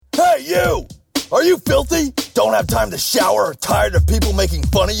Hey, you! Are you filthy? Don't have time to shower or tired of people making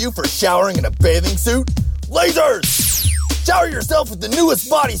fun of you for showering in a bathing suit? Lasers! Shower yourself with the newest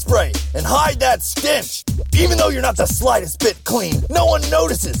body spray and hide that stench. Even though you're not the slightest bit clean, no one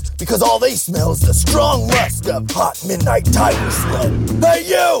notices because all they smell is the strong musk of hot midnight tiger sweat. Hey,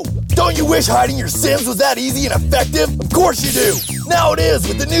 you! Don't you wish hiding your sins was that easy and effective? Of course you do! Now it is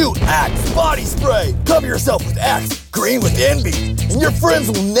with the new Axe body spray. Cover yourself with Axe, green with envy, and your friends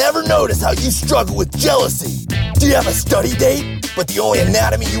will never notice how you struggle with jealousy. Do you have a study date, but the only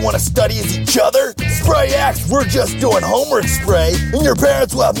anatomy you want to study is each other? Spray Axe, we're just doing homework spray, and your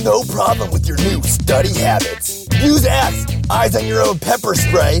parents will have no problem with your new study habits. Use Axe, eyes on your own pepper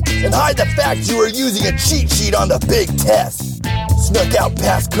spray, and hide the fact you are using a cheat sheet on the big test. Snuck out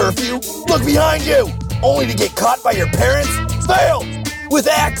past curfew? Look behind you! Only to get caught by your parents? Failed! With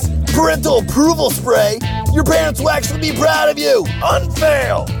Axe parental approval spray, your parents will actually be proud of you.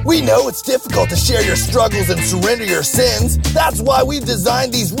 Unfail! We know it's difficult to share your struggles and surrender your sins. That's why we've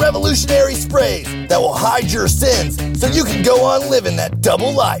designed these revolutionary sprays that will hide your sins so you can go on living that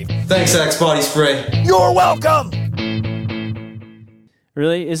double life. Thanks, Axe Body Spray. You're welcome!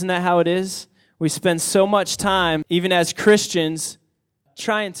 Really? Isn't that how it is? We spend so much time, even as Christians,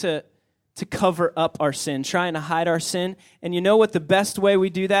 trying to cover up our sin, trying to hide our sin. And you know what the best way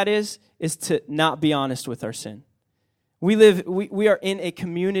we do that is to not be honest with our sin. We are in a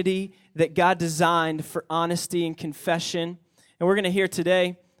community that God designed for honesty and confession. And we're going to hear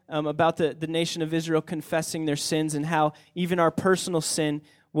today about the nation of Israel confessing their sins and how even our personal sin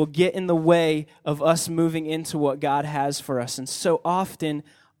will get in the way of us moving into what God has for us. And so often,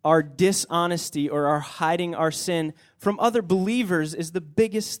 our dishonesty or our hiding our sin from other believers is the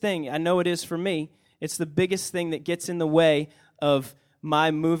biggest thing. I know it is for me. It's the biggest thing that gets in the way of my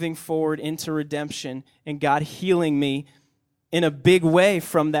moving forward into redemption and God healing me in a big way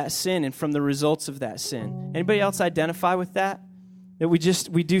from that sin and from the results of that sin. Anybody else identify with that? That we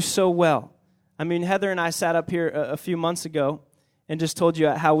do so well. I mean, Heather and I sat up here a few months ago and just told you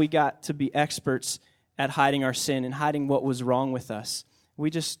how we got to be experts at hiding our sin and hiding what was wrong with us. We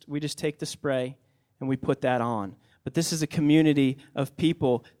just take the spray and we put that on. But this is a community of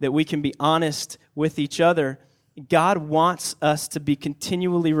people that we can be honest with each other. God wants us to be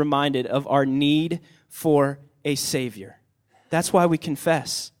continually reminded of our need for a Savior. That's why we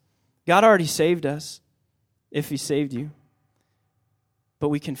confess. God already saved us, if He saved you. But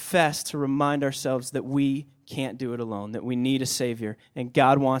we confess to remind ourselves that we can't do it alone, that we need a Savior. And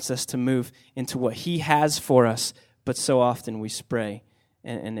God wants us to move into what He has for us, but so often we spray.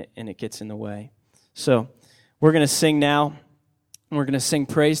 And it gets in the way. So we're going to sing now. We're going to sing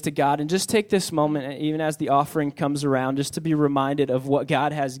praise to God. And just take this moment, even as the offering comes around, just to be reminded of what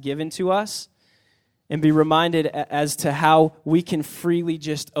God has given to us and be reminded as to how we can freely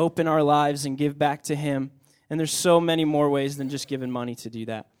just open our lives and give back to Him. And there's so many more ways than just giving money to do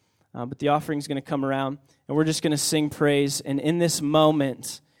that. But the offering's going to come around, and we're just going to sing praise. And in this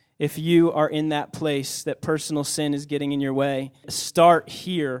moment, if you are in that place that personal sin is getting in your way, start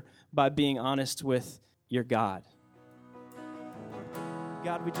here by being honest with your God.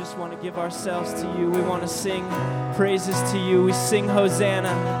 God, we just want to give ourselves to You. We want to sing praises to You. We sing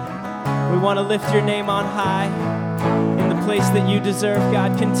Hosanna. We want to lift Your name on high in the place that You deserve,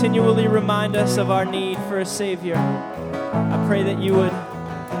 God. Continually remind us of our need for a Savior. I pray that You would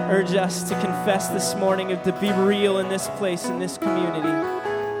urge us to confess this morning, to be real in this place, in this community.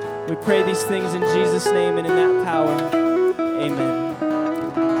 We pray these things in Jesus' name and in that power. Amen.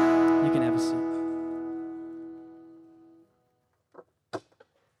 You can have a seat.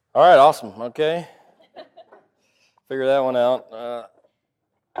 All right, awesome. Okay. Figure that one out.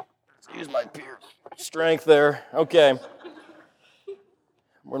 Excuse my pure strength there. Okay.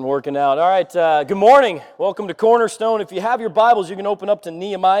 We're working out. All right, good morning. Welcome to Cornerstone. If you have your Bibles, you can open up to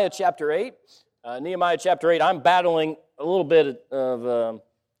Nehemiah chapter 8. Nehemiah chapter 8, I'm battling a little bit of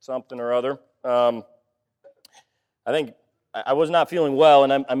something or other. I think I was not feeling well,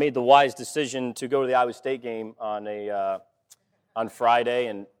 and I made the wise decision to go to the Iowa State game on Friday,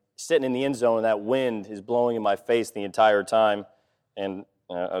 and sitting in the end zone, and that wind is blowing in my face the entire time, and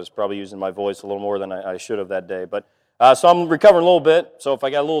I was probably using my voice a little more than I should have that day. But so I'm recovering a little bit, so if I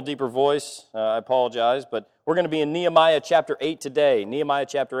got a little deeper voice, I apologize. But we're going to be in Nehemiah chapter 8 today. Nehemiah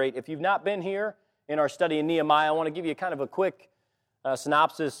chapter 8. If you've not been here in our study in Nehemiah, I want to give you kind of a quick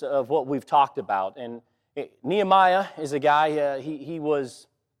synopsis of what we've talked about. And Nehemiah is a guy, he was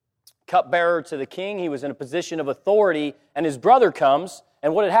cupbearer to the king. He was in a position of authority, and his brother comes.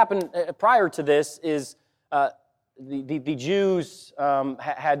 And what had happened prior to this is the Jews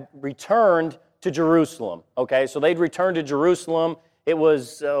had returned to Jerusalem. Okay, so they'd returned to Jerusalem, It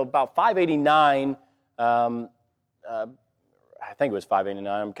was about 589, I think it was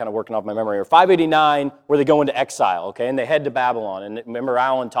 589, I'm kind of working off my memory here, 589 where they go into exile, okay, and they head to Babylon. And remember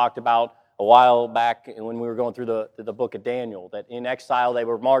Alan talked about a while back when we were going through the book of Daniel, that in exile they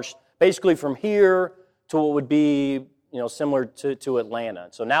were marched basically from here to what would be, similar to Atlanta.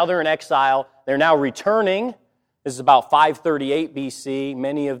 So now they're in exile. They're now returning. This is about 538 BC.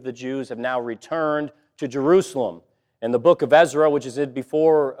 Many of the Jews have now returned to Jerusalem. And the book of Ezra, which is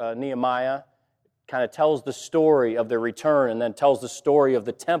before Nehemiah, kind of tells the story of their return and then tells the story of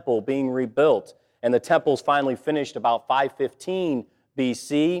the temple being rebuilt. And the temple's finally finished about 515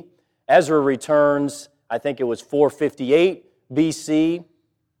 BC. Ezra returns, I think it was 458 BC.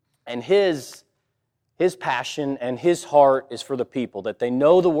 And his passion and his heart is for the people, that they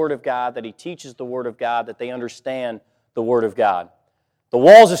know the Word of God, that he teaches the Word of God, that they understand the Word of God. The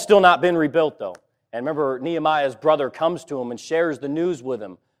walls have still not been rebuilt, though. And remember, Nehemiah's brother comes to him and shares the news with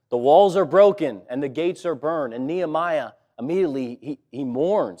him. The walls are broken and the gates are burned. And Nehemiah, immediately, he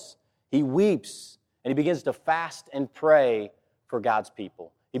mourns, he weeps, and he begins to fast and pray for God's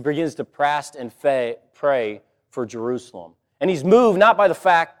people. He begins to fast and pray for Jerusalem. And he's moved not by the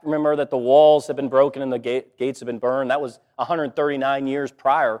fact, remember, that the walls have been broken and the gates have been burned. That was 139 years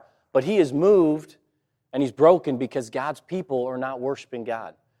prior. But he is moved and he's broken because God's people are not worshiping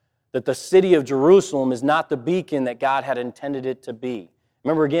God. That the city of Jerusalem is not the beacon that God had intended it to be.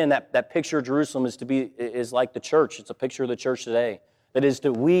 Remember again, that picture of Jerusalem is like the church. It's a picture of the church today. That is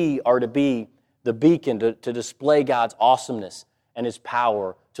that we are to be the beacon to display God's awesomeness and His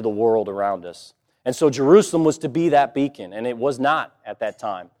power to the world around us. And so Jerusalem was to be that beacon, and it was not at that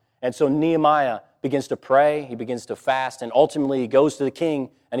time. And so Nehemiah begins to pray, he begins to fast, and ultimately he goes to the king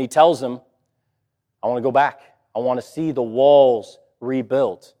and he tells him, I want to go back. I want to see the walls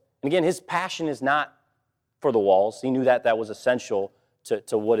rebuilt. And again, his passion is not for the walls. He knew that was essential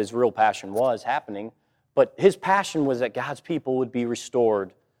to what his real passion was happening. But his passion was that God's people would be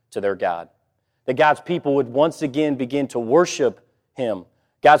restored to their God. That God's people would once again begin to worship Him.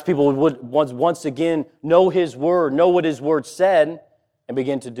 God's people would once again know His Word, know what His Word said, and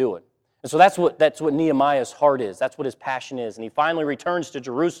begin to do it. And so that's what Nehemiah's heart is. That's what his passion is. And he finally returns to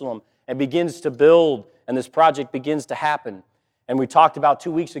Jerusalem and begins to build, and this project begins to happen. And we talked about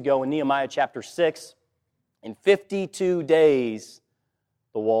 2 weeks ago in Nehemiah chapter 6, in 52 days,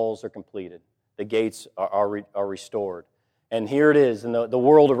 the walls are completed. The gates are restored. And here it is, and the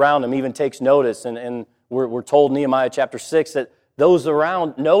world around them even takes notice. And we're told in Nehemiah chapter 6 that those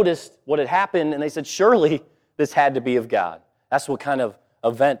around noticed what had happened, and they said, surely this had to be of God. That's what kind of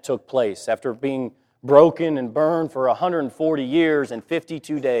event took place. After being broken and burned for 140 years and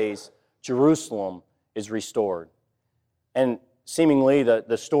 52 days, Jerusalem is restored. And seemingly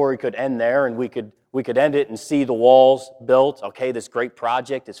the story could end there, and we could end it and see the walls built. Okay, this great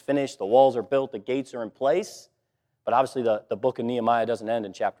project is finished. The walls are built. The gates are in place. But obviously the book of Nehemiah doesn't end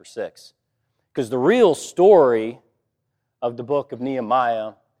in chapter 6. Because the real story of the book of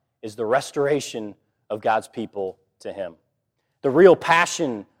Nehemiah is the restoration of God's people to Him. The real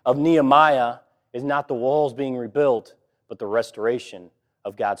passion of Nehemiah is not the walls being rebuilt, but the restoration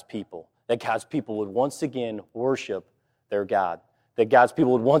of God's people. That God's people would once again worship their God. That God's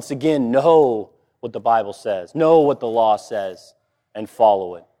people would once again know what the Bible says, know what the law says, and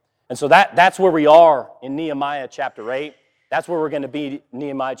follow it. And so that's where we are in Nehemiah chapter 8. That's where we're going to be in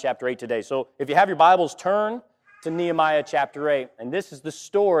Nehemiah chapter 8 today. So if you have your Bibles, turn to Nehemiah chapter 8. And this is the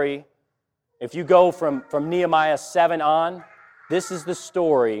story, if you go from Nehemiah 7 on, this is the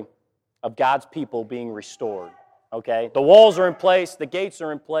story of God's people being restored. Okay? The walls are in place, the gates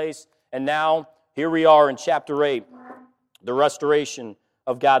are in place, and now here we are in chapter 8, the restoration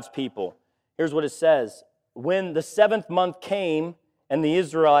of God's people. Here's what it says. When the 7th month came and the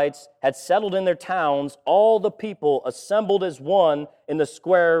Israelites had settled in their towns, all the people assembled as one in the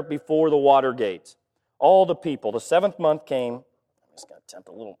square before the water gate. All the people. The 7th month came. I'm just going to attempt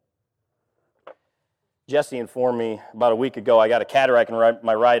a little. Jesse informed me about a week ago I got a cataract in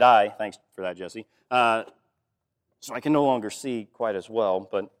my right eye. Thanks for that, Jesse. So I can no longer see quite as well.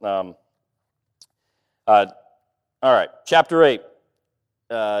 But all right, chapter 8.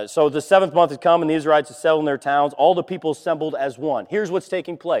 So the 7th month had come, and the Israelites had settled in their towns. All the people assembled as one. Here's what's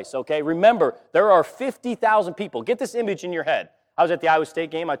taking place, okay? Remember, there are 50,000 people. Get this image in your head. I was at the Iowa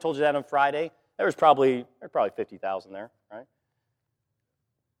State game. I told you that on Friday. There were probably 50,000 there, right?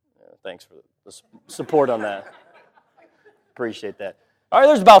 Yeah, thanks for the support on that. Appreciate that. All right,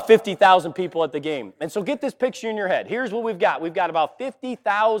 there's about 50,000 people at the game. And so get this picture in your head. Here's what we've got. We've got about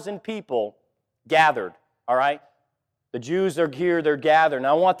 50,000 people gathered, all right? The Jews are here, they're gathered.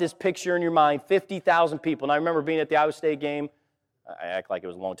 Now I want this picture in your mind, 50,000 people. And I remember being at the Iowa State game I act like it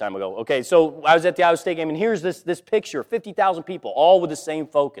was a long time ago. Okay, so I was at the Iowa State game, and here's this picture, 50,000 people, all with the same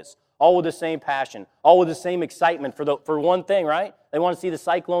focus, all with the same passion, all with the same excitement for one thing, right? They want to see the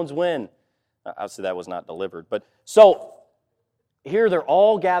Cyclones win. Obviously, that was not delivered. But so here they're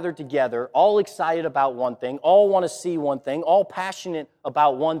all gathered together, all excited about one thing, all want to see one thing, all passionate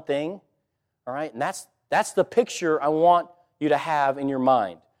about one thing, all right? And that's the picture I want you to have in your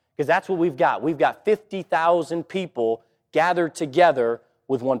mind, because that's what we've got. We've got 50,000 people gathered together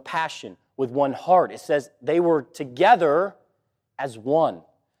with one passion, with one heart. It says they were together as one.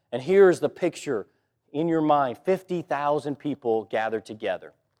 And here's the picture in your mind, 50,000 people gathered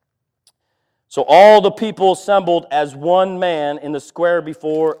together. So all the people assembled as one man in the square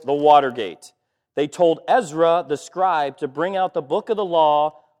before the water gate. They told Ezra the scribe to bring out the book of the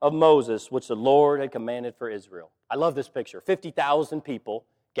law of Moses, which the Lord had commanded for Israel. I love this picture. 50,000 people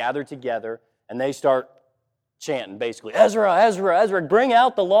gathered together, and they start chanting, basically, Ezra, Ezra, Ezra, bring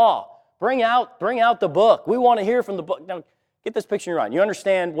out the law. Bring out the book. We want to hear from the book. Now, get this picture in your mind. You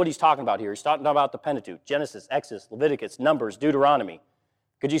understand what he's talking about here. He's talking about the Pentateuch, Genesis, Exodus, Leviticus, Numbers, Deuteronomy.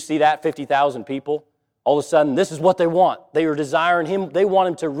 Could you see that? 50,000 people. All of a sudden, this is what they want. They are desiring him. They want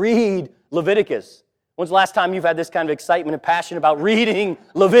him to read Leviticus. When's the last time you've had this kind of excitement and passion about reading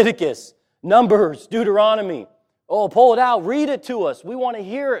Leviticus, Numbers, Deuteronomy? Oh, pull it out. Read it to us. We want to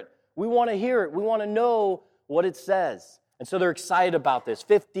hear it. We want to hear it. We want to know what it says. And so they're excited about this.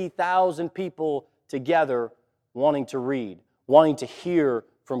 50,000 people together wanting to read, wanting to hear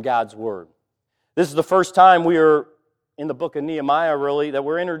from God's Word. This is the first time we are in the book of Nehemiah, really, that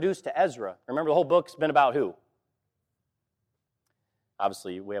we're introduced to Ezra. Remember, the whole book's been about who?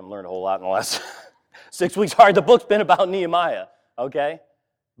 Obviously, we haven't learned a whole lot in the last 6 weeks. All right, the book's been about Nehemiah, okay?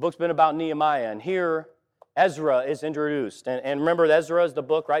 The book's been about Nehemiah, and here Ezra is introduced. And remember, Ezra is the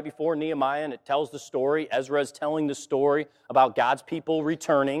book right before Nehemiah, and it tells the story. Ezra is telling the story about God's people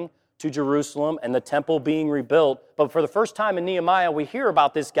returning to Jerusalem and the temple being rebuilt. But for the first time in Nehemiah, we hear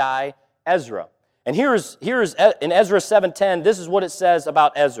about this guy, Ezra. And here's in Ezra 7:10, this is what it says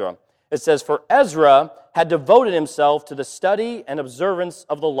about Ezra. It says, "For Ezra had devoted himself to the study and observance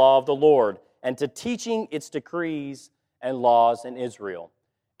of the law of the Lord, and to teaching its decrees and laws in Israel."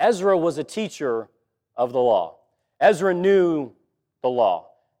 Ezra was a teacher of the law. Ezra knew the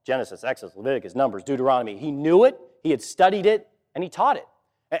law. Genesis, Exodus, Leviticus, Numbers, Deuteronomy. He knew it, he had studied it, and he taught it.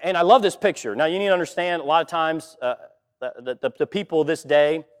 And I love this picture. Now, you need to understand, a lot of times, the people of this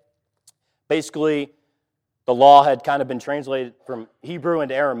day, basically, the law had kind of been translated from Hebrew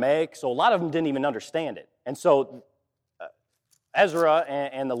into Aramaic, so a lot of them didn't even understand it. And so Ezra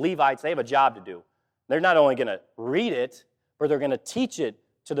and the Levites, they have a job to do. They're not only going to read it, but they're going to teach it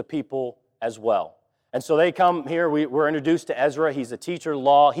to the people as well. And so they come here, we're introduced to Ezra. He's a teacher of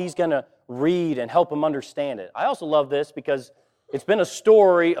law. He's going to read and help them understand it. I also love this because it's been a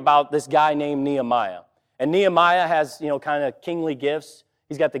story about this guy named Nehemiah. And Nehemiah has, kind of kingly gifts.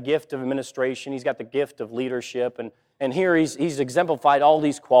 He's got the gift of administration. He's got the gift of leadership. And here he's exemplified all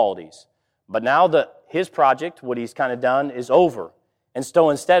these qualities. But now his project, what he's kind of done, is over. And so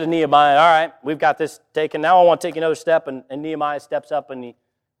instead of Nehemiah, all right, we've got this taken. Now I want to take another step. And Nehemiah steps up, and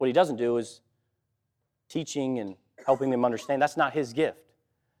what he doesn't do is teaching and helping them understand. That's not his gift.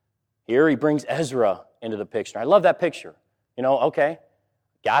 Here he brings Ezra into the picture. I love that picture. Okay,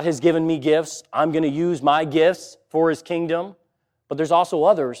 God has given me gifts. I'm going to use my gifts for His kingdom. But there's also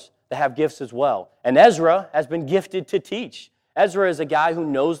others that have gifts as well. And Ezra has been gifted to teach. Ezra is a guy who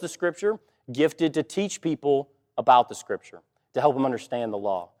knows the Scripture, gifted to teach people about the Scripture, to help them understand the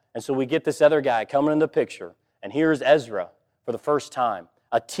law. And so we get this other guy coming in the picture. And here's Ezra for the first time,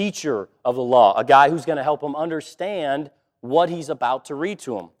 a teacher of the law, a guy who's going to help them understand what he's about to read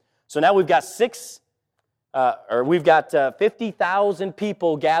to them. So now we've got 50,000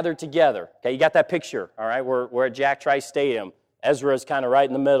 people gathered together. Okay, you got that picture, all right? We're at Jack Trice Stadium. Ezra is kind of right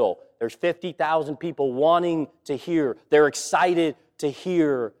in the middle. There's 50,000 people wanting to hear. They're excited to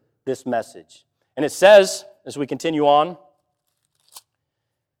hear this message. And it says, as we continue on,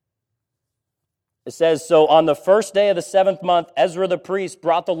 it says, "So on the first day of the 7th month, Ezra the priest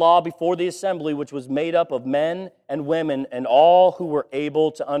brought the law before the assembly, which was made up of men and women and all who were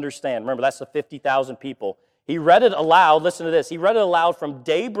able to understand." Remember, that's the 50,000 people. He read it aloud. Listen to this. He read it aloud from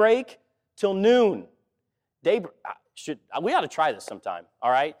daybreak till noon. We ought to try this sometime, all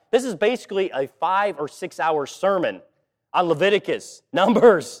right? This is basically a 5 or 6 hour sermon on Leviticus,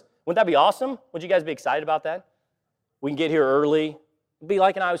 Numbers. Wouldn't that be awesome? Would you guys be excited about that? We can get here early. It'd be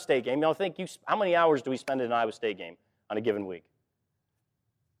like an Iowa State game. How many hours do we spend in an Iowa State game on a given week?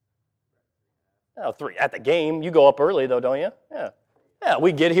 3. At the game, you go up early though, don't you? Yeah,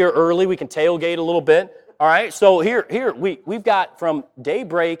 we get here early. We can tailgate a little bit. All right, so here we've got from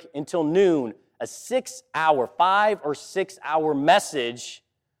daybreak until noon a 5 or 6 hour message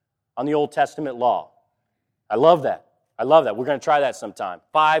on the Old Testament law. I love that. We're going to try that sometime.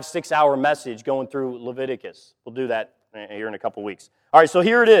 5, 6 hour message going through Leviticus. We'll do that here in a couple weeks. All right, so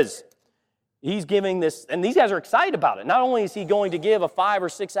here it is. He's giving this, and these guys are excited about it. Not only is he going to give a 5 or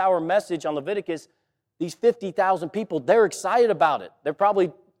 6 hour message on Leviticus, these 50,000 people, they're excited about it. They're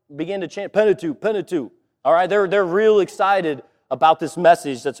probably begin to chant, Pentateuch, Pentateuch. All right, they're real excited about this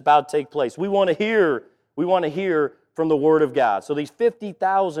message that's about to take place. We want to hear from the Word of God. So these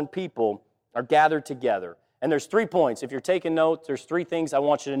 50,000 people are gathered together. And there's 3 points. If you're taking notes, there's 3 things I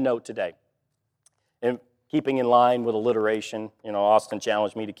want you to note today. And keeping in line with alliteration, Austin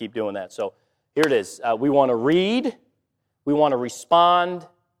challenged me to keep doing that. So here it is. We want to read, we want to respond,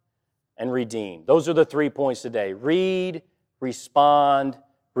 and redeem. Those are the 3 points today. Read, respond,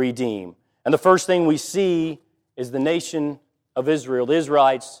 redeem. And the first thing we see is the nation of Israel, the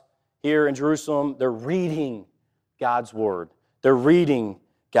Israelites here in Jerusalem, they're reading God's Word. They're reading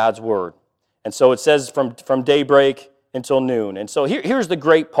God's Word. And so it says from daybreak until noon. And so here's the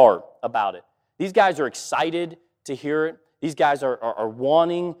great part about it. These guys are excited to hear it. These guys are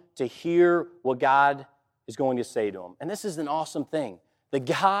wanting to hear what God is going to say to them. And this is an awesome thing. The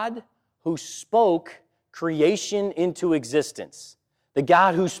God who spoke creation into existence, the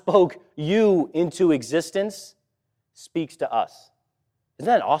God who spoke you into existence, speaks to us. Isn't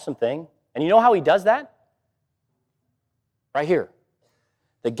that an awesome thing? And you know how he does that? Right here.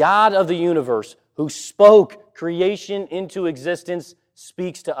 The God of the universe who spoke creation into existence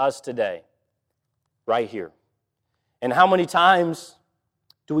speaks to us today. Right here. And how many times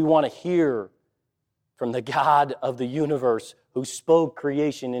do we want to hear from the God of the universe who spoke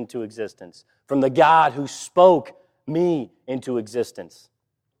creation into existence? From the God who spoke me into existence?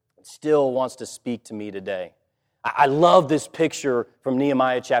 Still wants to speak to me today. I love this picture from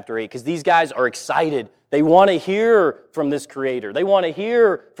Nehemiah chapter 8 because these guys are excited. They want to hear from this Creator. They want to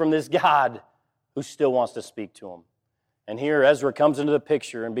hear from this God who still wants to speak to them. And here Ezra comes into the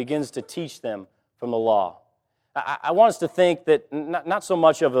picture and begins to teach them from the law. I want us to think that not so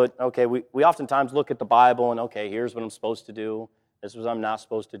much of we oftentimes look at the Bible and, here's what I'm supposed to do. This is what I'm not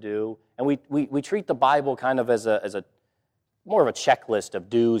supposed to do. And we treat the Bible kind of as a more of a checklist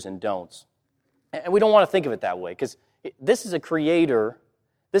of do's and don'ts. And we don't want to think of it that way because this is a Creator.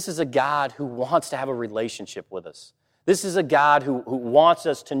 This is a God who wants to have a relationship with us. This is a God who wants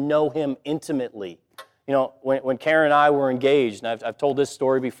us to know Him intimately. When Karen and I were engaged, and I've told this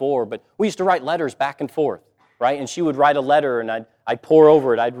story before, but we used to write letters back and forth, right? And she would write a letter, and I'd pore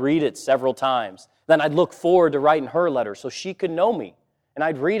over it. I'd read it several times. Then I'd look forward to writing her letter so she could know me. And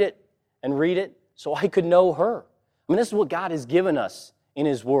I'd read it so I could know her. I mean, this is what God has given us in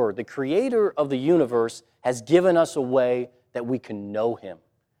His Word. The Creator of the universe has given us a way that we can know Him,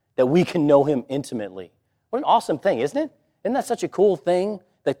 that we can know Him intimately. What an awesome thing, isn't it? Isn't that such a cool thing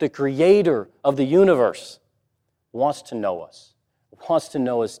that the Creator of the universe wants to know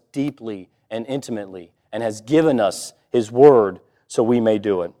us deeply and intimately, and has given us His Word so we may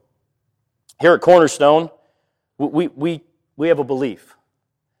do it. Here at Cornerstone, we have a belief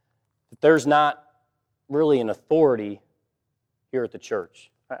that there's not really an authority here at the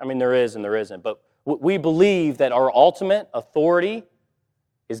church. I mean, there is and there isn't, but we believe that our ultimate authority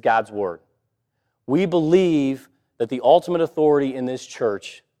is God's Word. We believe that the ultimate authority in this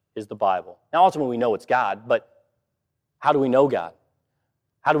church is the Bible. Now, ultimately, we know it's God, but how do we know God?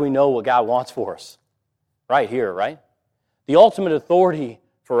 How do we know what God wants for us? Right here, right? The ultimate authority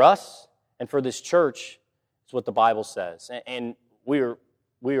for us and for this church is what the Bible says. And we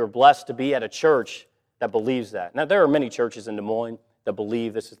are blessed to be at a church that believes that. Now, there are many churches in Des Moines that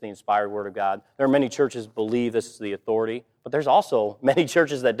believe this is the inspired Word of God. There are many churches that believe this is the authority, but there's also many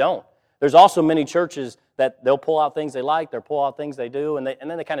churches that don't. There's also many churches that they'll pull out things they like, they'll pull out things they do, and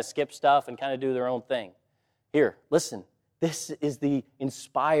then they kind of skip stuff and kind of do their own thing. Here, listen, this is the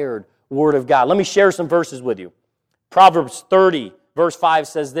inspired Word of God. Let me share some verses with you. Proverbs 30, verse 5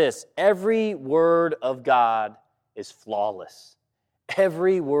 says this, every word of God is flawless.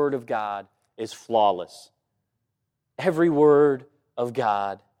 Every word of God is flawless. Every word of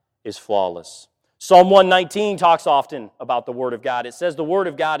God is flawless. Psalm 119 talks often about the Word of God. It says the Word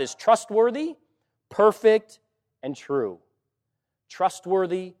of God is trustworthy, perfect, and true.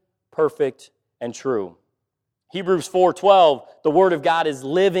 Trustworthy, perfect, and true. Hebrews 4:12, the Word of God is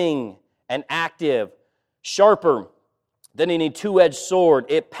living and active, sharper than any two-edged sword.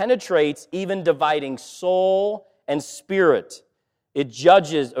 It penetrates, even dividing soul and spirit. It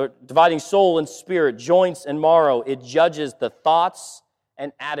judges, or dividing soul and spirit, joints and marrow. It judges the thoughts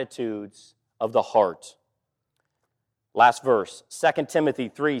and attitudes of the heart. Last verse, 2 Timothy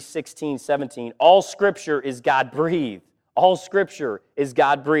 3:16-17. All Scripture is God-breathed. All Scripture is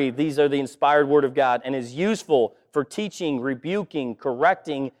God-breathed. These are the inspired Word of God and is useful for teaching, rebuking,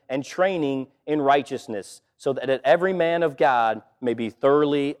 correcting, and training in righteousness, so that every man of God may be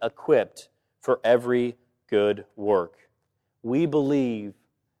thoroughly equipped for every good work. We believe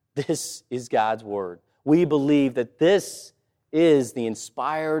this is God's Word. We believe that this is the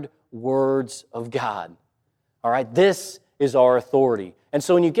inspired words of God. All right, this is our authority. And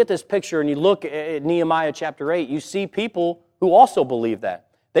so when you get this picture and you look at Nehemiah chapter 8, you see people who also believe that.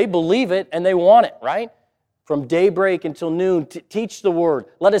 They believe it and they want it, right? From daybreak until noon, teach the word.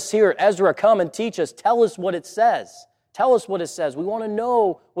 Let us hear it. Ezra, come and teach us. Tell us what it says. Tell us what it says. We want to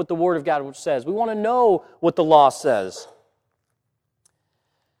know what the Word of God says. We want to know what the law says.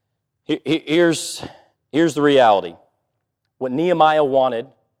 Here's the reality. What Nehemiah wanted,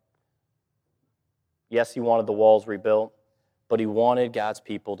 yes, he wanted the walls rebuilt, but he wanted God's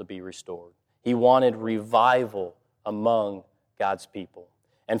people to be restored. He wanted revival among God's people.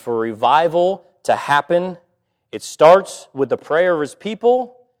 And for revival to happen, it starts with the prayer of His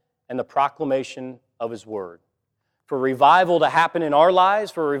people and the proclamation of His Word. For revival to happen in our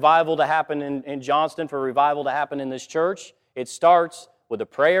lives, for revival to happen in Johnston, for revival to happen in this church, it starts with the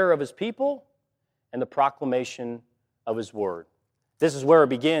prayer of His people and the proclamation of His Word. This is where it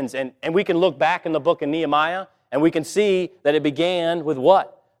begins. And we can look back in the book of Nehemiah, and we can see that it began with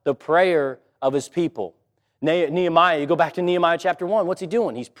what? The prayer of His people. Nehemiah, you go back to Nehemiah chapter 1, what's he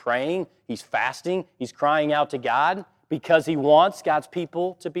doing? He's praying, he's fasting, he's crying out to God because he wants God's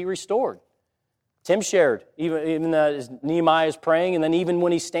people to be restored. Tim shared, even as Nehemiah is praying, and then even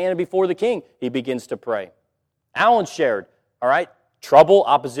when he's standing before the king, he begins to pray. Alan shared, all right, trouble,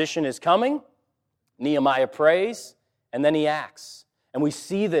 opposition is coming. Nehemiah prays, and then he acts. And we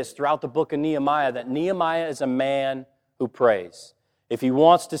see this throughout the book of Nehemiah, that Nehemiah is a man who prays. If he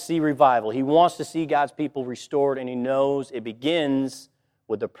wants to see revival, he wants to see God's people restored, and he knows it begins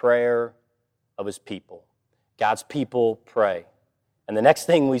with the prayer of his people. God's people pray. And the next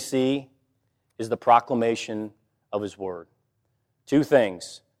thing we see is the proclamation of His Word. Two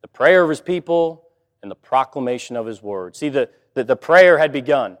things, the prayer of His people and the proclamation of His Word. See, the prayer had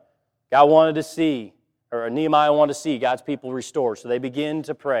begun. God wanted to see, or Nehemiah wanted to see God's people restored. So they begin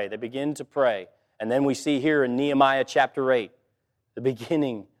to pray. They begin to pray. And then we see here in Nehemiah chapter 8, the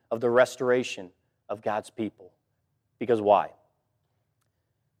beginning of the restoration of God's people. Because why?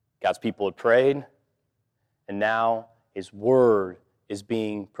 God's people had prayed, and now His Word is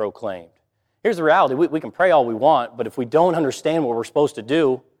being proclaimed. Here's the reality. We can pray all we want, but if we don't understand what we're supposed to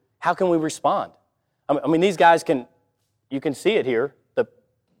do, how can we respond? I mean, these guys you can see it here.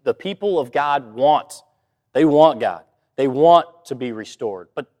 The people of God they want God. They want to be restored.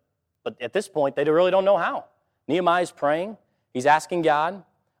 But at this point, they really don't know how. Nehemiah's praying. He's asking God.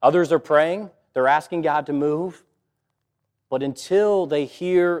 Others are praying. They're asking God to move. But until they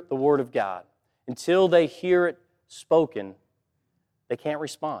hear the Word of God, until they hear it spoken, they can't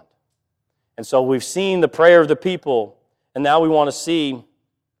respond. And so we've seen the prayer of the people, and now we want to see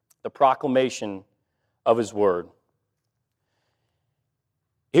the proclamation of His Word.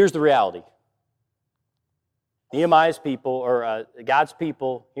 Here's the reality. Nehemiah's people, or God's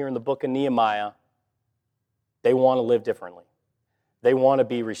people here in the book of Nehemiah, they want to live differently. They want to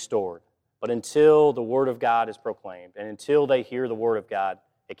be restored. But until the Word of God is proclaimed, and until they hear the Word of God,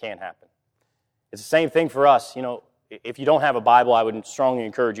 it can't happen. It's the same thing for us. You know, if you don't have a Bible, I would strongly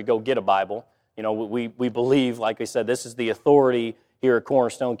encourage you, go get a Bible. You know, we believe, like I said, this is the authority here at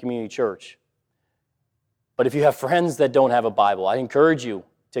Cornerstone Community Church. But if you have friends that don't have a Bible, I encourage you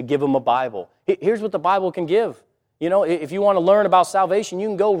to give them a Bible. Here's what the Bible can give. You know, if you want to learn about salvation, you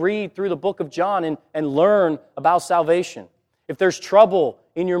can go read through the book of John and learn about salvation. If there's trouble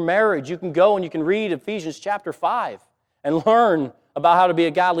in your marriage, you can go and you can read Ephesians chapter 5 and learn about how to be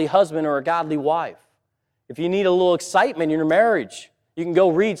a godly husband or a godly wife. If you need a little excitement in your marriage, you can go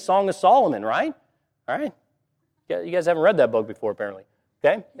read Song of Solomon, right? All right? You guys haven't read that book before, apparently.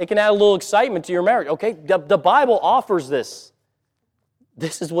 Okay? It can add a little excitement to your marriage. Okay? The Bible offers this.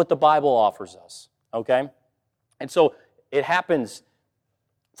 This is what the Bible offers us. Okay? And so it happens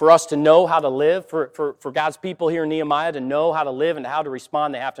for us to know how to live, for God's people here in Nehemiah to know how to live and how to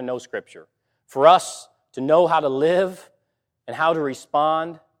respond, they have to know Scripture. For us to know how to live and how to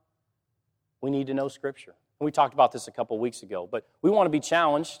respond, we need to know Scripture. And we talked about this a couple weeks ago, but we want to be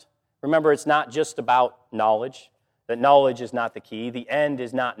challenged. Remember, it's not just about knowledge. That knowledge is not the key. The end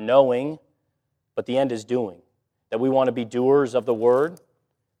is not knowing, but the end is doing. That we want to be doers of the Word,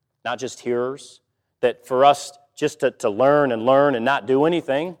 not just hearers. That for us just to learn and not do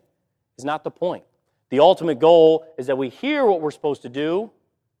anything is not the point. The ultimate goal is that we hear what we're supposed to do,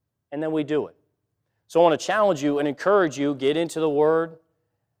 and then we do it. So I want to challenge you and encourage you, get into the Word,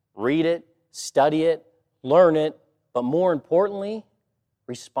 read it, study it, learn it, but more importantly,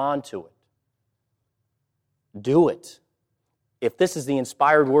 respond to it. Do it. If this is the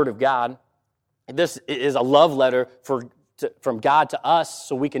inspired Word of God, if this is a love letter from God to us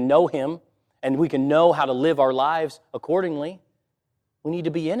so we can know Him and we can know how to live our lives accordingly, we need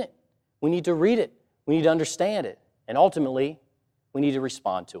to be in it. We need to read it. We need to understand it. And ultimately, we need to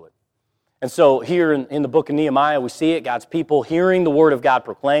respond to it. And so here in the book of Nehemiah, we see it, God's people hearing the Word of God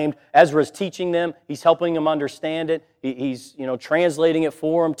proclaimed. Ezra's teaching them. He's helping them understand it. He's translating it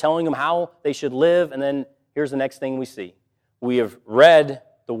for them, telling them how they should live. And then here's the next thing we see. We have read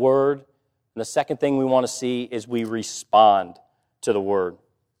the Word. And the second thing we want to see is we respond to the Word.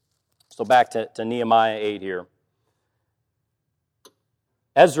 So back to Nehemiah 8 here.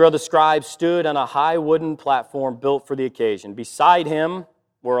 Ezra the scribe stood on a high wooden platform built for the occasion. Beside him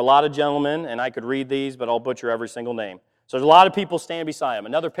were a lot of gentlemen, and I could read these, but I'll butcher every single name. So there's a lot of people standing beside him.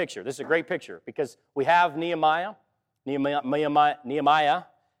 Another picture. This is a great picture because we have Nehemiah. Nehemiah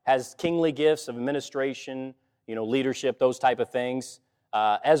has kingly gifts of administration, leadership, those type of things.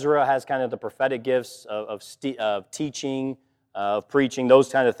 Ezra has kind of the prophetic gifts of teaching, of preaching, those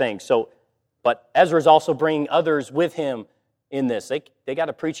kind of things. But Ezra is also bringing others with him in this. They got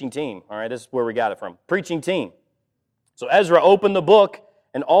a preaching team. All right, this is where we got it from. Preaching team. So Ezra opened the book,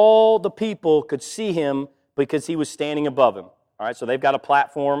 and all the people could see him because he was standing above him. All right, so they've got a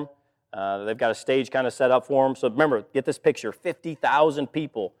platform. They've got a stage kind of set up for him. So remember, get this picture, 50,000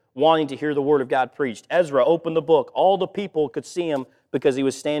 people wanting to hear the Word of God preached. Ezra opened the book. All the people could see him because he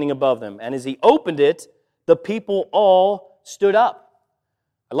was standing above them. And as he opened it, the people all stood up.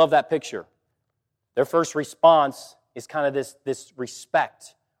 I love that picture. Their first response is kind of this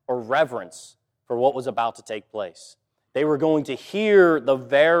respect or reverence for what was about to take place. They were going to hear the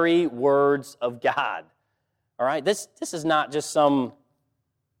very words of God. All right, this is not just some,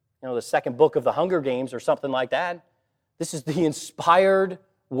 the second book of the Hunger Games or something like that. This is the inspired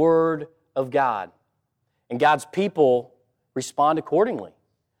Word of God. And God's people respond accordingly.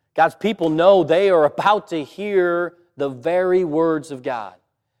 God's people know they are about to hear the very words of God.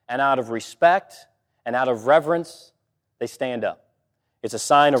 And out of respect and out of reverence, they stand up. It's a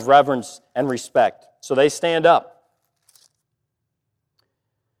sign of reverence and respect. So they stand up.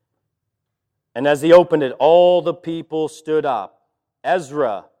 And as he opened it, all the people stood up.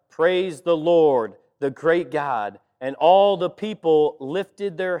 Ezra praised the Lord, the great God, and all the people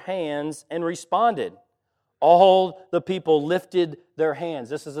lifted their hands and responded. All the people lifted their hands.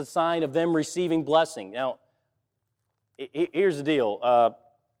 This is a sign of them receiving blessing. Now, here's the deal.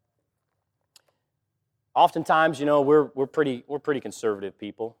 Oftentimes, we're pretty conservative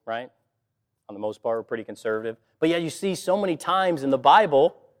people, right? On the most part, we're pretty conservative. But yet you see so many times in the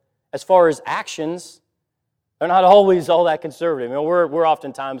Bible, as far as actions, they're not always all that conservative. We're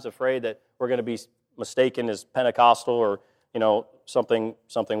oftentimes afraid that we're going to be mistaken as Pentecostal or something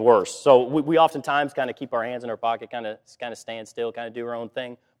worse. So we oftentimes kind of keep our hands in our pocket, kind of stand still, kind of do our own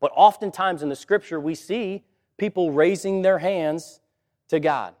thing. But oftentimes in the Scripture, we see people raising their hands to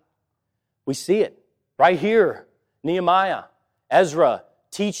God. We see it right here. Nehemiah, Ezra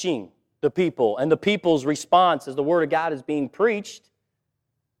teaching the people, and the people's response as the Word of God is being preached,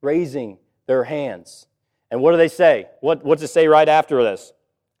 raising their hands. And what do they say? What's it say right after this?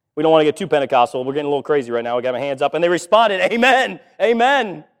 We don't want to get too Pentecostal. We're getting a little crazy right now. We got my hands up. And they responded, amen,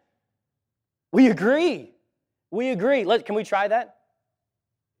 amen. We agree. We agree. Can we try that?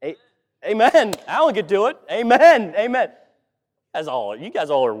 Amen. Alan could do it. Amen, amen. You guys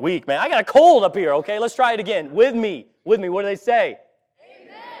all are weak, man. I got a cold up here, okay? Let's try it again. With me. What do they say?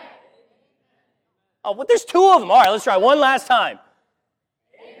 Amen. Oh, well, there's two of them. All right, let's try one last time.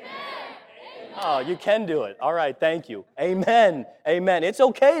 Oh, you can do it. All right, thank you. Amen. Amen. It's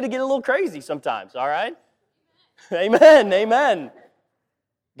okay to get a little crazy sometimes, all right? Amen. Amen.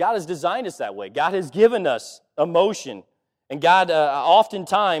 God has designed us that way. God has given us emotion. And God,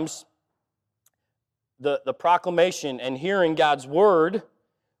 oftentimes, the proclamation and hearing God's Word,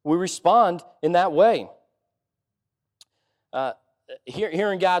 we respond in that way.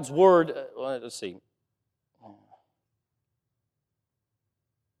 Hearing God's Word, let's see.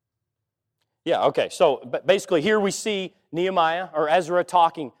 Yeah, okay. So basically here we see Nehemiah or Ezra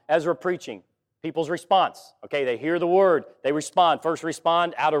talking, Ezra preaching. People's response. Okay, they hear the Word. They respond. First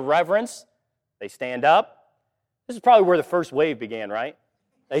respond out of reverence. They stand up. This is probably where the first wave began, right?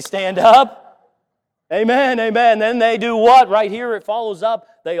 They stand up. Amen, amen. Then they do what? Right here it follows up.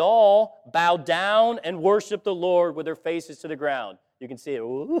 They all bow down and worship the Lord with their faces to the ground. You can see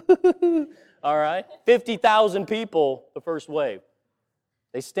it. All right? 50,000 people, the first wave.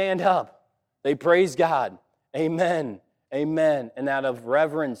 They stand up. They praise God. Amen. Amen. And out of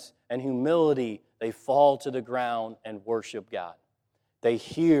reverence and humility, they fall to the ground and worship God. They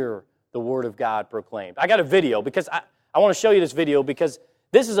hear the word of God proclaimed. I got a video because I want to show you this video because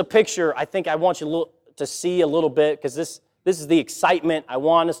this is a picture I think I want you to see a little bit because this is the excitement I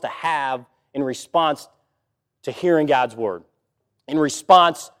want us to have in response to hearing God's word. In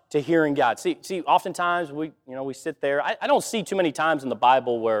response to hearing God. See, oftentimes we sit there. I don't see too many times in the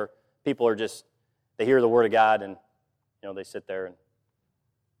Bible where people are just, they hear the word of God and, they sit there and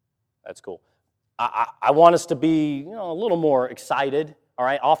that's cool. I want us to be, a little more excited, all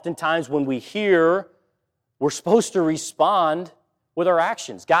right? Oftentimes when we hear, we're supposed to respond with our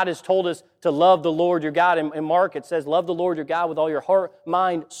actions. God has told us to love the Lord your God. In Mark, it says, love the Lord your God with all your heart,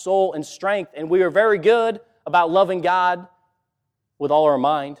 mind, soul, and strength. And we are very good about loving God with all our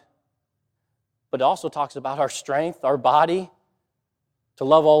mind. But it also talks about our strength, our body, to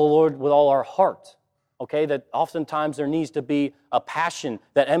love all the Lord with all our heart. Okay, that oftentimes there needs to be a passion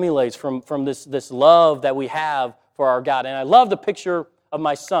that emulates from this love that we have for our God. And I love the picture of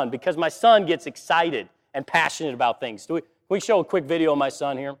my son because my son gets excited and passionate about things. Can we show a quick video of my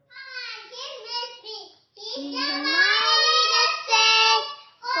son here?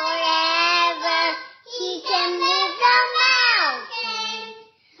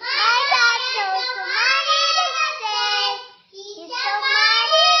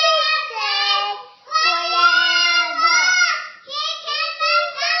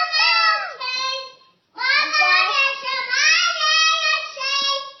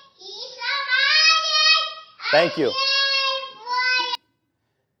 Thank you.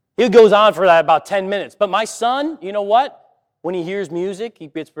 He goes on for that about 10 minutes. But my son, you know what? When he hears music, he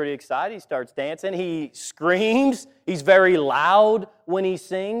gets pretty excited. He starts dancing. He screams. He's very loud when he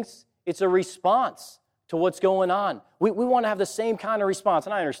sings. It's a response to what's going on. We want to have the same kind of response.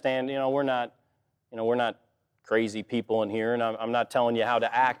 And I understand, we're not crazy people in here, and I'm not telling you how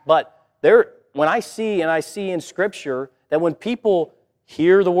to act. But when I see in Scripture that when people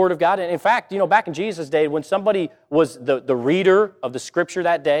hear the Word of God. And in fact, back in Jesus' day, when somebody was the reader of the Scripture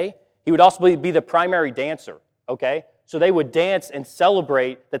that day, he would also be the primary dancer, okay? So they would dance and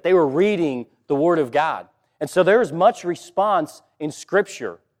celebrate that they were reading the Word of God. And so there is much response in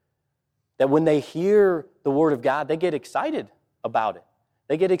Scripture that when they hear the Word of God, they get excited about it.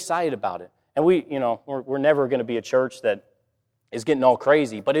 They get excited about it. And we're never going to be a church that is getting all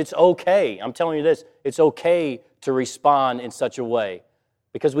crazy, but it's okay. I'm telling you this, it's okay to respond in such a way.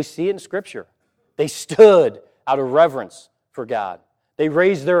 Because we see it in Scripture. They stood out of reverence for God. They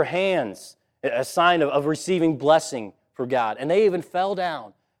raised their hands, a sign of receiving blessing for God. And they even fell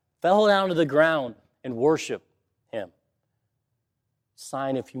down to the ground and worshiped Him.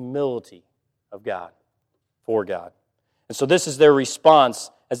 Sign of humility of God, for God. And so this is their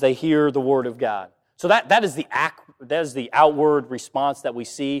response as they hear the Word of God. So that is the outward response that we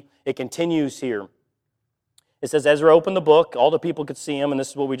see. It continues here. It says, Ezra opened the book, all the people could see him, and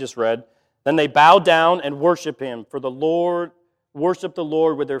this is what we just read. Then they bowed down and worshiped him, for the Lord worshiped the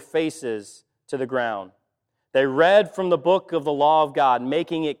Lord with their faces to the ground. They read from the book of the law of God,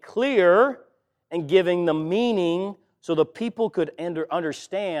 making it clear and giving the meaning so the people could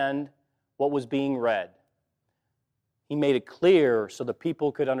understand what was being read. He made it clear so the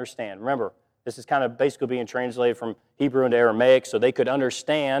people could understand. Remember, this is kind of basically being translated from Hebrew into Aramaic, so they could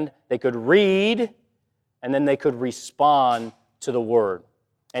understand, they could read, and then they could respond to the Word.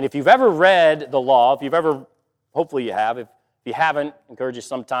 And if you've ever read the law, hopefully you have, if you haven't, I encourage you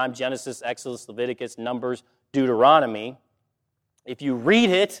sometime, Genesis, Exodus, Leviticus, Numbers, Deuteronomy, if you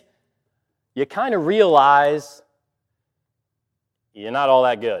read it, you kind of realize you're not all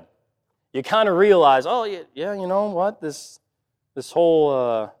that good. You kind of realize, oh, yeah, you know what, this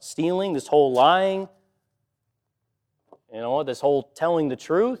whole stealing, this whole lying, this whole telling the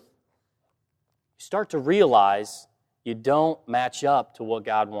truth, start to realize you don't match up to what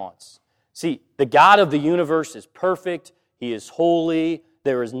God wants. See, the God of the universe is perfect. He is holy.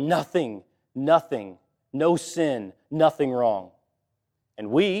 There is nothing, no sin, nothing wrong. And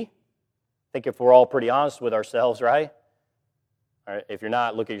we, I think if we're all pretty honest with ourselves, right? All right, if you're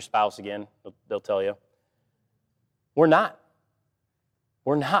not, look at your spouse again. They'll tell you. We're not.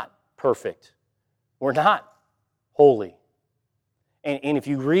 We're not perfect. We're not holy. And if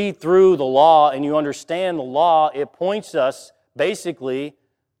you read through the law and you understand the law, it points us basically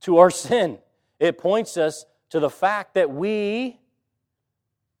to our sin. It points us to the fact that we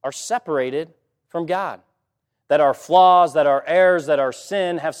are separated from God. That our flaws, that our errors, that our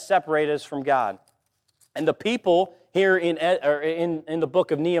sin have separated us from God. And the people here in the book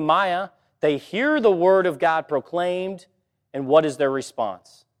of Nehemiah, They hear the word of God proclaimed, and what is their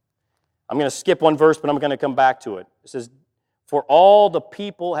response? I'm going to skip one verse, but I'm going to come back to it. It says, for all the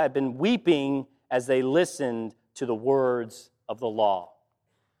people had been weeping as they listened to the words of the law.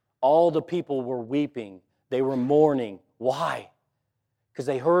 All the people were weeping. They were mourning. Why? Because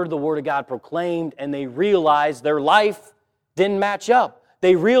they heard the word of God proclaimed, and they realized their life didn't match up.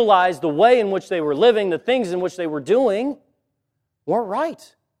 They realized the way in which they were living, the things in which they were doing, weren't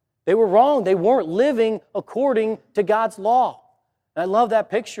right. They were wrong. They weren't living according to God's law. And I love that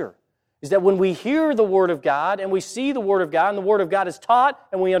picture, is that when we hear the Word of God and we see the Word of God and the Word of God is taught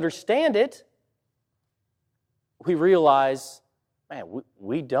and we understand it, we realize, man,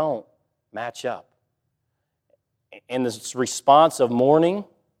 we don't match up. And this response of mourning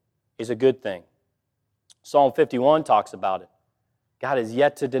is a good thing. Psalm 51 talks about it. God is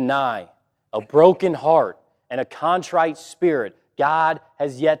yet to deny a broken heart and a contrite spirit. God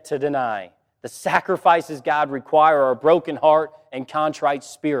has yet to deny. The sacrifices God require are a broken heart and contrite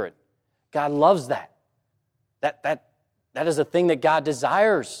spirit. God loves that. That is a thing that God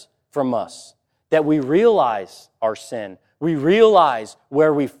desires from us, that we realize our sin. We realize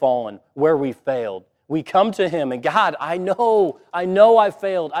where we've fallen, where we failed. We come to Him and, God, I know I've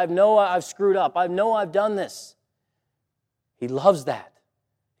failed. I know I've screwed up. I know I've done this. He loves that.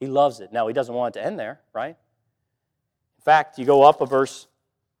 He loves it. Now, He doesn't want it to end there, right? In fact, you go up a verse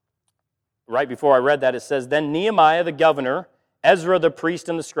right before I read that, it says, then Nehemiah the governor, Ezra the priest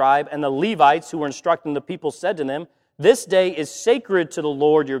and the scribe, and the Levites who were instructing the people said to them, this day is sacred to the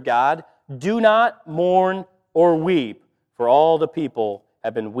Lord your God. Do not mourn or weep, for all the people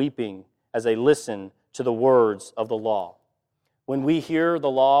have been weeping as they listen to the words of the law. When we hear the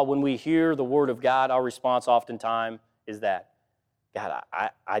law, when we hear the word of God, our response oftentimes is that, God,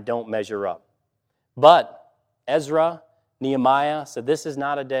 I don't measure up. But Ezra, Nehemiah said this is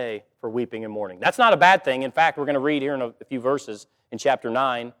not a day for weeping and mourning. That's not a bad thing. In fact, we're going to read here in a few verses in chapter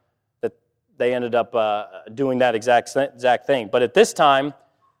 9 that they ended up doing that exact thing. But at this time,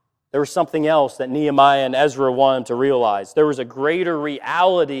 there was something else that Nehemiah and Ezra wanted to realize. There was a greater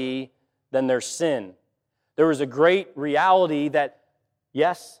reality than their sin. There was a great reality that,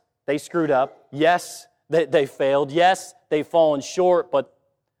 yes, they screwed up. Yes, they failed. Yes, they've fallen short. But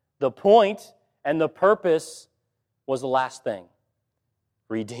the point and the purpose was the last thing.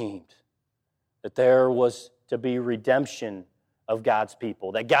 Redeemed. That there was to be redemption of God's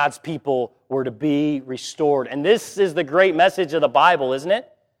people. That God's people were to be restored. And this is the great message of the Bible, isn't it?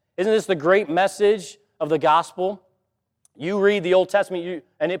 Isn't this the great message of the gospel? You read the Old Testament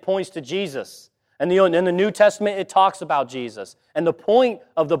and it points to Jesus. And in the New Testament, it talks about Jesus. And the point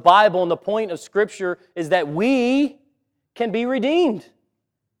of the Bible and the point of Scripture is that we can be redeemed.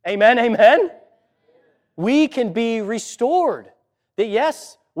 Amen, amen? We can be restored. That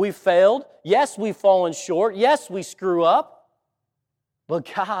yes, we've failed. Yes, we've fallen short. Yes, we screw up. But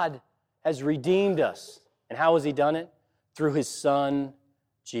God has redeemed us. And how has He done it? Through His Son,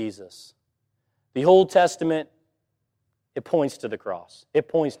 Jesus. The Old Testament, it points to the cross. It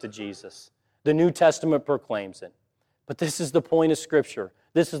points to Jesus. The New Testament proclaims it. But this is the point of Scripture.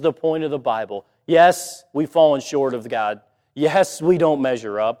 This is the point of the Bible. Yes, we've fallen short of God. Yes, we don't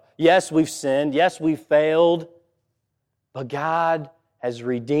measure up. Yes, we've sinned. Yes, we've failed. But God has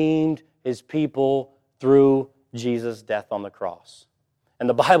redeemed His people through Jesus' death on the cross. And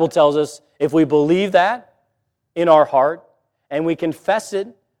the Bible tells us if we believe that in our heart and we confess it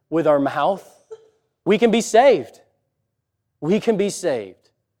with our mouth, we can be saved. We can be saved.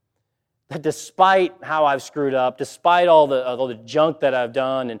 That despite how I've screwed up, despite all the junk that I've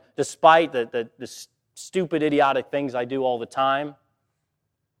done, and despite the stupid, idiotic things I do all the time,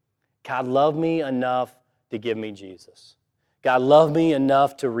 God loved me enough to give me Jesus. God loved me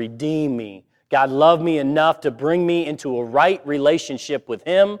enough to redeem me. God loved me enough to bring me into a right relationship with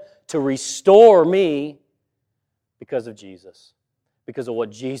Him, to restore me because of Jesus, because of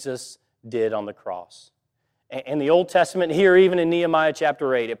what Jesus did on the cross. In the Old Testament, here, even in Nehemiah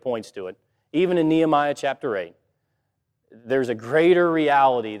chapter 8, it points to it. Even in Nehemiah chapter 8, there's a greater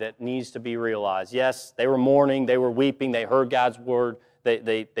reality that needs to be realized. Yes, they were mourning, they were weeping, they heard God's word,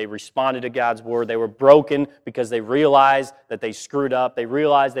 they responded to God's word. They were broken because they realized that they screwed up. They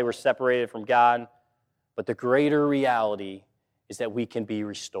realized they were separated from God. But the greater reality is that we can be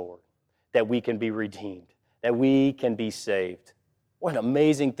restored, that we can be redeemed, that we can be saved. What an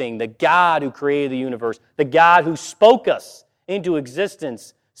amazing thing. The God who created the universe, the God who spoke us into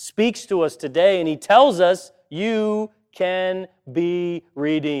existence, speaks to us today, and He tells us, you can be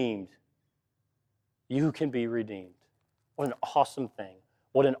redeemed. You can be redeemed. What an awesome thing.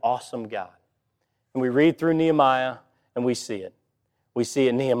 What an awesome God. And we read through Nehemiah, and we see it. We see it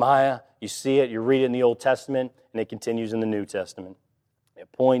in Nehemiah. You see it, you read it in the Old Testament, and it continues in the New Testament.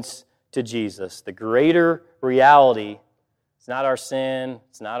 It points to Jesus. The greater reality, it's not our sin,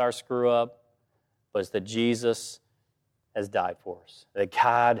 it's not our screw-up, but it's that Jesus has died for us, that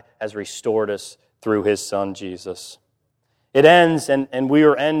God has restored us through His Son, Jesus. It ends, and we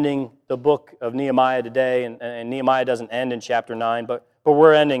are ending the book of Nehemiah today, and Nehemiah doesn't end in chapter 9, but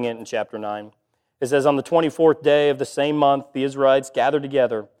we're ending it in chapter 9. It says, on the 24th day of the same month, the Israelites gathered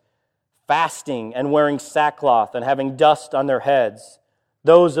together, fasting and wearing sackcloth and having dust on their heads.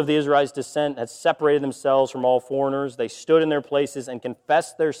 Those of the Israelites' descent had separated themselves from all foreigners. They stood in their places and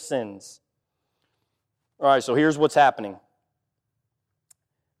confessed their sins. All right, so here's what's happening.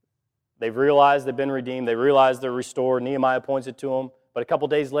 They've realized they've been redeemed. They realize they're restored. Nehemiah points it to them. But a couple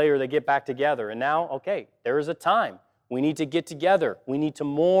days later, they get back together. And now, okay, there is a time. We need to get together. We need to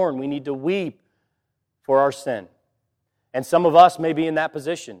mourn. We need to weep for our sin. And some of us may be in that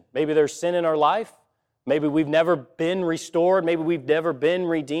position. Maybe there's sin in our life. Maybe we've never been restored. Maybe we've never been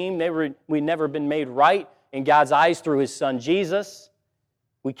redeemed. Maybe we've never been made right in God's eyes through His Son, Jesus.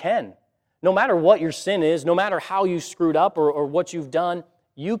 We can. No matter what your sin is, no matter how you screwed up or what you've done,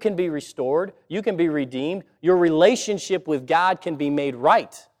 you can be restored. You can be redeemed. Your relationship with God can be made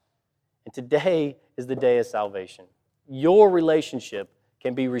right. And today is the day of salvation. Your relationship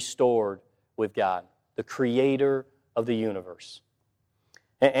can be restored with God, the Creator of the universe.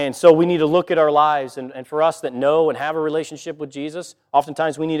 And so we need to look at our lives, and for us that know and have a relationship with Jesus,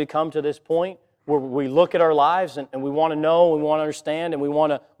 oftentimes we need to come to this point where we look at our lives and we want to know, we want to understand, and we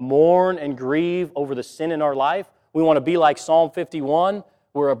want to mourn and grieve over the sin in our life. We want to be like Psalm 51,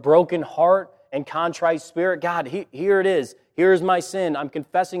 where a broken heart and contrite spirit, God, here it is. Here is my sin. I'm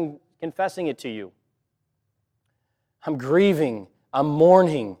confessing it to you. I'm grieving. I'm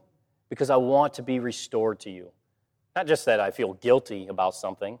mourning because I want to be restored to you. Not just that I feel guilty about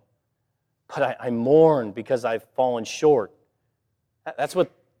something, but I mourn because I've fallen short. That's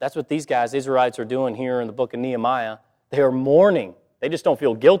what these guys, Israelites, are doing here in the book of Nehemiah. They are mourning. They just don't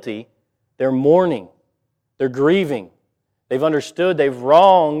feel guilty. They're mourning. They're grieving. They've understood they've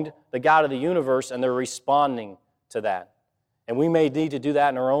wronged the God of the universe, and they're responding to that. And we may need to do that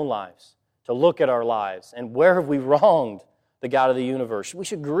in our own lives, to look at our lives. And where have we wronged the God of the universe? We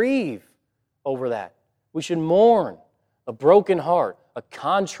should grieve over that. We should mourn a broken heart, a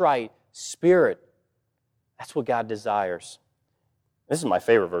contrite spirit. That's what God desires. This is my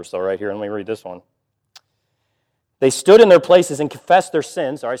favorite verse, though, right here. Let me read this one. They stood in their places and confessed their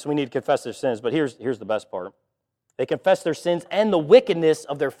sins. All right, so we need to confess their sins, but here's the best part. They confessed their sins and the wickedness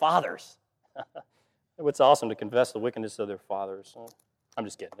of their fathers. It's awesome to confess the wickedness of their fathers. I'm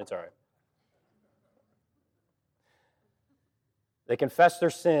just kidding. It's all right. They confess their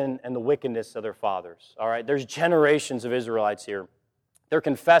sin and the wickedness of their fathers. All right, there's generations of Israelites here. They're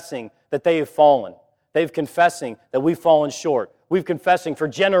confessing that they have fallen. They're confessing that we've fallen short. We've confessing for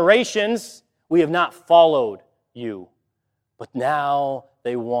generations we have not followed you. But now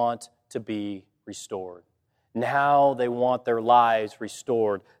they want to be restored. Now they want their lives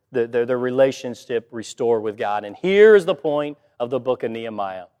restored, their relationship restored with God. And here's the point of the book of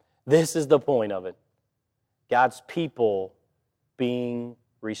Nehemiah. This is the point of it. God's people being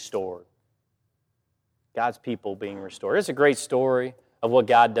restored. God's people being restored. It's a great story of what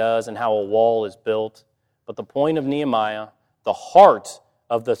God does and how a wall is built. But the point of Nehemiah, the heart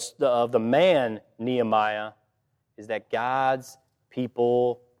of the man Nehemiah, is that God's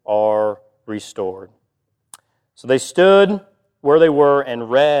people are restored. So they stood where they were and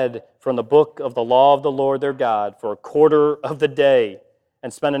read from the book of the law of the Lord their God for a quarter of the day,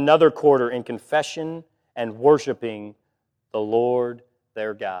 and spent another quarter in confession and worshiping the Lord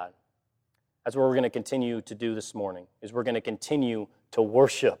their God. That's what we're going to continue to do this morning, is we're going to continue to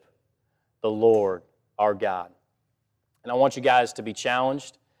worship the Lord our God. And I want you guys to be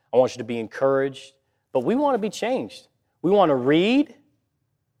challenged. I want you to be encouraged. But we want to be changed. We want to read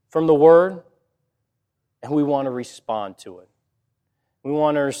from the Word, and we want to respond to it. We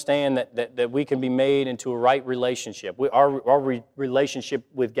want to understand that we can be made into a right relationship. Our relationship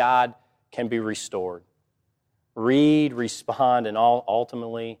with God can be restored. Read, respond, and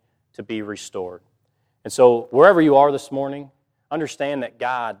ultimately to be restored. And so wherever you are this morning, understand that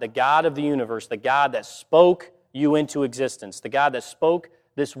God, the God of the universe, the God that spoke you into existence, the God that spoke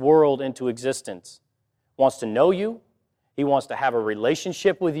this world into existence, wants to know you. He wants to have a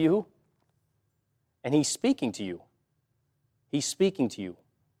relationship with you. And He's speaking to you. He's speaking to you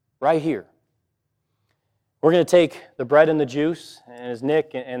right here. We're going to take the bread and the juice, and as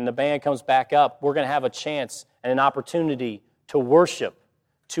Nick and the band comes back up, we're going to have a chance and an opportunity to worship,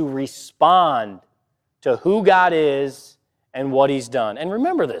 to respond to who God is and what He's done. And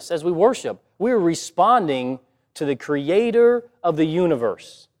remember this, as we worship, we're responding to the Creator of the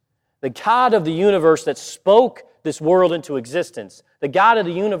universe, the God of the universe that spoke this world into existence, the God of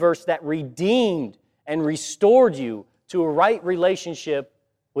the universe that redeemed and restored you to a right relationship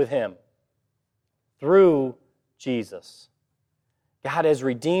with Him through Jesus. God has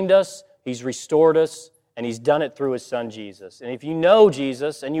redeemed us, He's restored us, and He's done it through His Son, Jesus. And if you know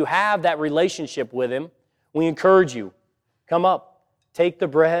Jesus and you have that relationship with Him, we encourage you, come up, take the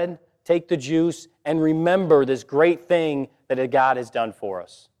bread, take the juice, and remember this great thing that God has done for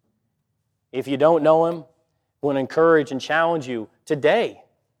us. If you don't know Him, I want to encourage and challenge you today,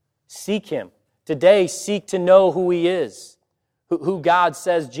 seek Him. Today, seek to know who He is, who God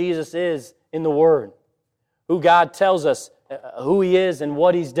says Jesus is in the Word, who God tells us who He is and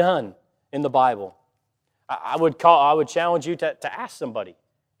what He's done in the Bible. I would challenge you to ask somebody.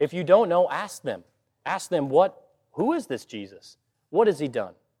 If you don't know, ask them. Ask them, who is this Jesus? What has He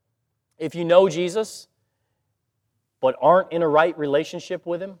done? If you know Jesus, but aren't in a right relationship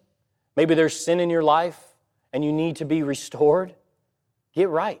with Him, maybe there's sin in your life and you need to be restored, get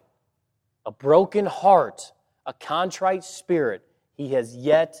right. A broken heart, a contrite spirit, He has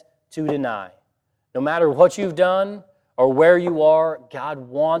yet to deny. No matter what you've done or where you are, God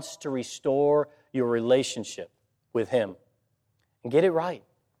wants to restore your relationship with Him. And get it right.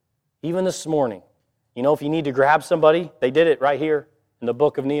 Even this morning, if you need to grab somebody, they did it right here in the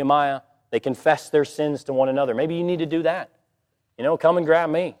book of Nehemiah. They confessed their sins to one another. Maybe you need to do that. Come and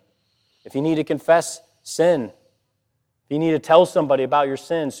grab me. If you need to confess sin, if you need to tell somebody about your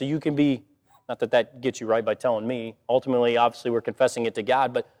sins so you can be, not that gets you right by telling me. Ultimately, obviously, we're confessing it to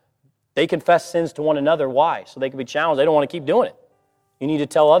God, but they confess sins to one another. Why? So they can be challenged. They don't want to keep doing it. You need to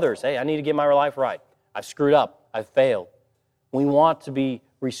tell others, hey, I need to get my life right. I've screwed up. I've failed. We want to be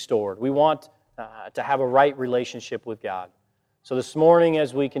restored. We want to have a right relationship with God. So this morning,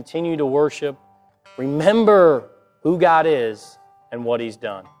 as we continue to worship, remember who God is and what He's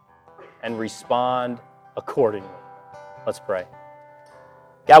done, and respond accordingly. Let's pray.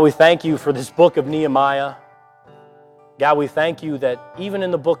 God, we thank You for this book of Nehemiah. God, we thank You that even in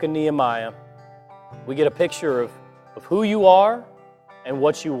the book of Nehemiah, we get a picture of who You are and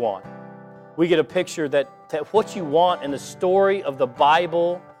what You want. We get a picture that what You want in the story of the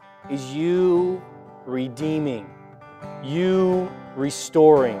Bible is You redeeming, You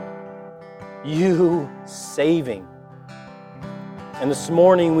restoring, You saving. And this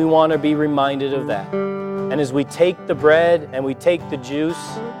morning we want to be reminded of that. And as we take the bread and we take the juice,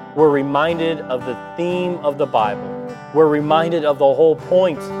 we're reminded of the theme of the Bible. We're reminded of the whole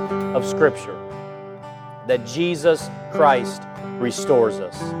point of Scripture, that Jesus Christ restores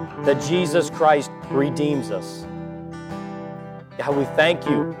us, that Jesus Christ redeems us. God, we thank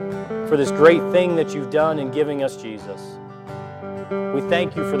You for this great thing that You've done in giving us Jesus. We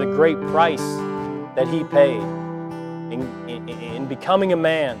thank You for the great price that He paid in becoming a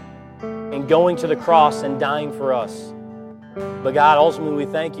man, in going to the cross and dying for us. But God, ultimately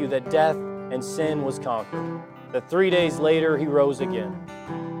we thank You that death and sin was conquered, that 3 days later He rose again.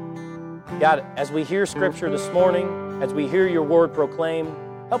 God, as we hear Scripture this morning, as we hear Your word proclaimed,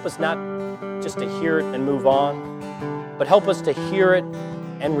 help us not just to hear it and move on, but help us to hear it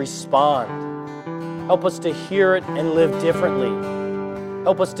and respond. Help us to hear it and live differently.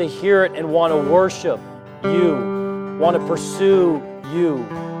 Help us to hear it and want to worship You, want to pursue You,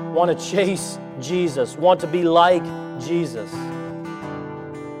 want to chase Jesus, want to be like Jesus.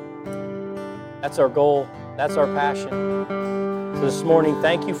 That's our goal. That's our passion. So this morning,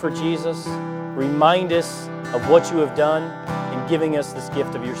 thank You for Jesus. Remind us of what You have done in giving us this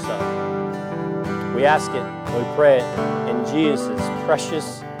gift of Your Son. We ask it and we pray it in Jesus'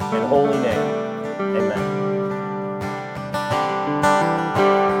 precious and holy name. Amen.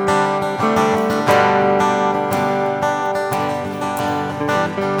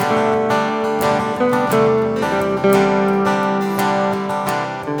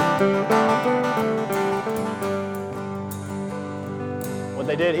 What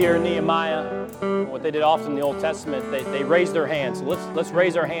they did here in Nehemiah, what they did often in the Old Testament, they raised their hands. So let's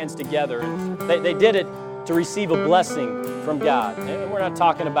raise our hands together. They did it to receive a blessing from God. And we're not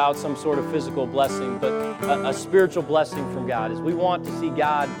talking about some sort of physical blessing, but a spiritual blessing from God. As we want to see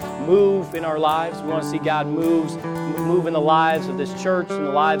God move in our lives, we want to see God move in the lives of this church and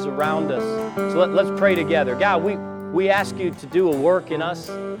the lives around us. So let's pray together. God, We ask you to do a work in us.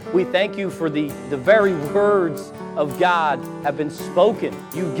 We thank you for the very words of God have been spoken.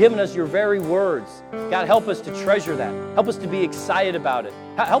 You've given us your very words. God, help us to treasure that. Help us to be excited about it.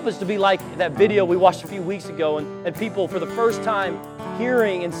 Help us to be like that video we watched a few weeks ago and people for the first time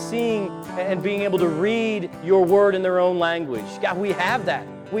hearing and seeing and being able to read your word in their own language. God, we have that.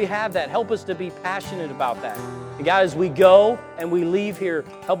 We have that. Help us to be passionate about that. And God, as we go and we leave here,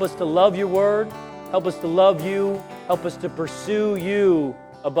 help us to love your word. Help us to love you. Help us to pursue you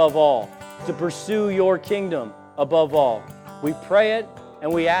above all, to pursue your kingdom above all. We pray it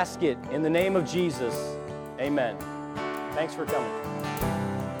and we ask it in the name of Jesus. Amen. Thanks for coming.